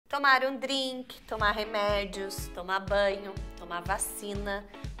Tomar um drink, tomar remédios, tomar banho, tomar vacina.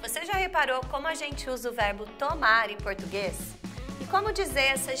 Você já reparou como a gente usa o verbo tomar em português? E como dizer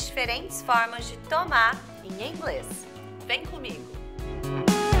essas diferentes formas de tomar em inglês? Vem comigo!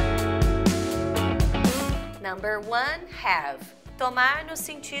 Number 1, have. Tomar no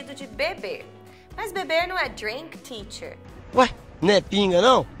sentido de beber. Mas beber não é drink, teacher. Ué, não é pinga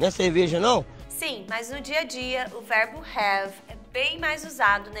não? Não é cerveja não? Sim, mas no dia a dia o verbo have é bem mais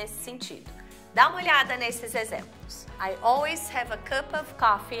usado nesse sentido. Dá uma olhada nesses exemplos. I always have a cup of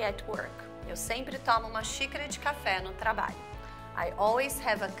coffee at work. Eu sempre tomo uma xícara de café no trabalho. I always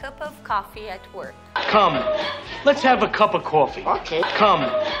have a cup of coffee at work. Come, let's have a cup of coffee. Ok. Come,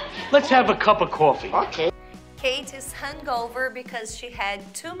 let's have a cup of coffee. Ok. Kate is hungover because she had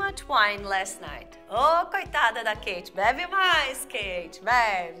too much wine last night. Oh, coitada da Kate. Bebe mais, Kate.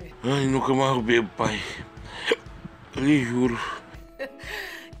 Bebe. Ai, nunca mais bebo, pai. Eu lhe juro.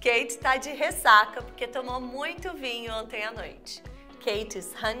 Kate tá de ressaca porque tomou muito vinho ontem à noite. Kate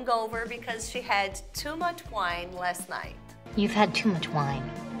is hungover because she had too much wine last night. You've had too much wine.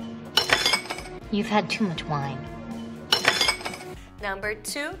 You've had too much wine. Number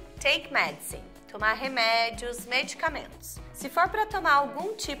 2, take medicine. Tomar remédios, medicamentos. Se for para tomar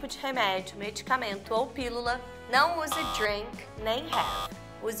algum tipo de remédio, medicamento ou pílula, não use drink nem have.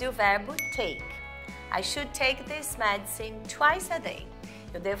 Use o verbo take. I should take this medicine twice a day.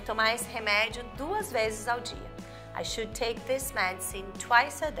 Eu devo tomar esse remédio 2 vezes ao dia. I should take this medicine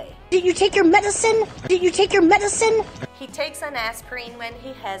twice a day. Did you take your medicine? Did you take your medicine? He takes an aspirin when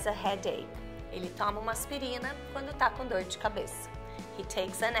he has a headache. Ele toma uma aspirina quando tá com dor de cabeça. He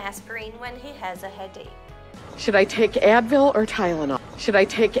takes an aspirin when he has a headache. Should I take Advil or Tylenol? Should I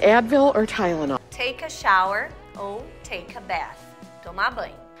take Advil or Tylenol? Take a shower ou take a bath. Tomar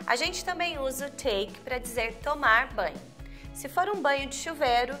banho. A gente também usa o take para dizer tomar banho. Se for um banho de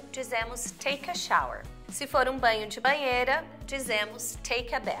chuveiro, dizemos take a shower. Se for um banho de banheira, dizemos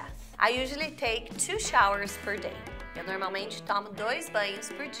take a bath. I usually take 2 showers per day. Eu normalmente tomo 2 banhos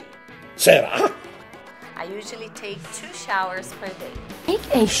por dia. Será? I usually take 2 showers per day.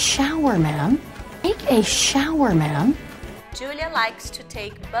 Take a shower, ma'am. Take a shower, ma'am. Julia likes to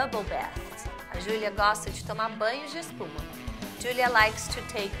take bubble baths. A Julia gosta de tomar banhos de espuma. Julia likes to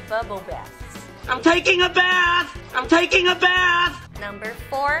take bubble baths. I'm taking a bath! I'm taking a bath! Number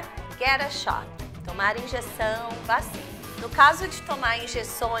 4, get a shot. Tomar injeção, vacina. No caso de tomar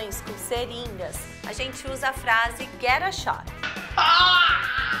injeções com seringas, a gente usa a frase get a shot.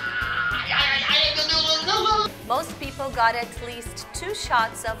 Most people got at least 2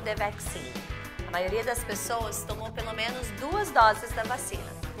 shots of the vaccine. A maioria das pessoas tomou pelo menos 2 doses da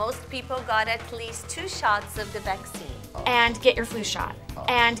vacina. Most people got at least 2 shots of the vaccine. And get your flu shot.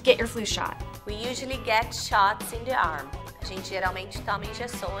 And get your flu shot. We usually get shots in the arm. A gente geralmente toma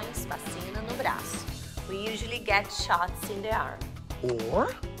injeções, vacina no braço. We usually get shots in the arm.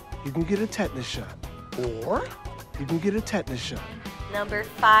 Or you can get a tetanus shot. Or you can get a tetanus shot. Number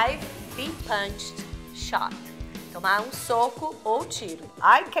 5, be punched, shot. Tomar um soco ou tiro.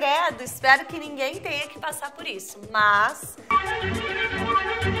 Ai, credo, espero que ninguém tenha que passar por isso, mas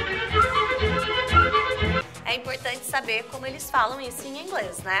é importante saber como eles falam isso em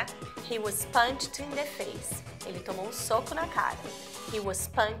inglês, né? He was punched in the face. Ele tomou um soco na cara. He was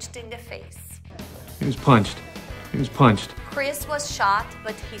punched in the face. He was punched. He was punched. Chris was shot,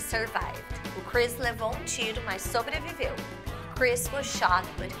 but he survived. O Chris levou um tiro, mas sobreviveu. Chris was shot,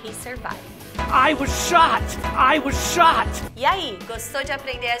 but he survived. I was shot! I was shot! E aí, gostou de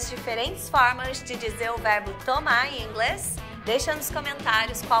aprender as diferentes formas de dizer o verbo tomar em inglês? Deixa nos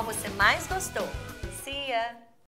comentários qual você mais gostou. See ya!